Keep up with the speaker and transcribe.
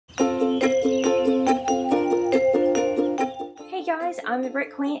guys, I'm the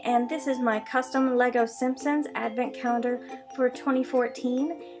BrickQueen and this is my custom LEGO Simpsons Advent Calendar for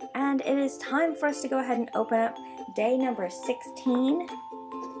 2014, and it is time for us to go ahead and open up day number 16.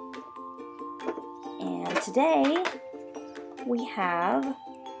 And today we have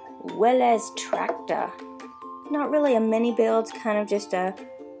Will's tractor. Not really a mini build, it's kind of just a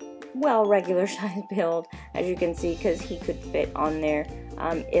regular size build, as you can see, because he could fit on there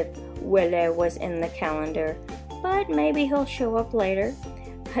if Will was in the calendar. But maybe he'll show up later.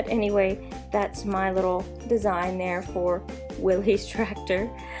 But anyway, that's my little design there for Willie's tractor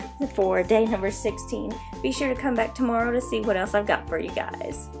for day number 16. Be sure to come back tomorrow to see what else I've got for you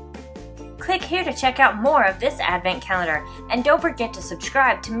guys. Click here to check out more of this Advent calendar, and don't forget to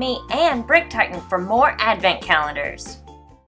subscribe to me and Brick Titan for more Advent calendars.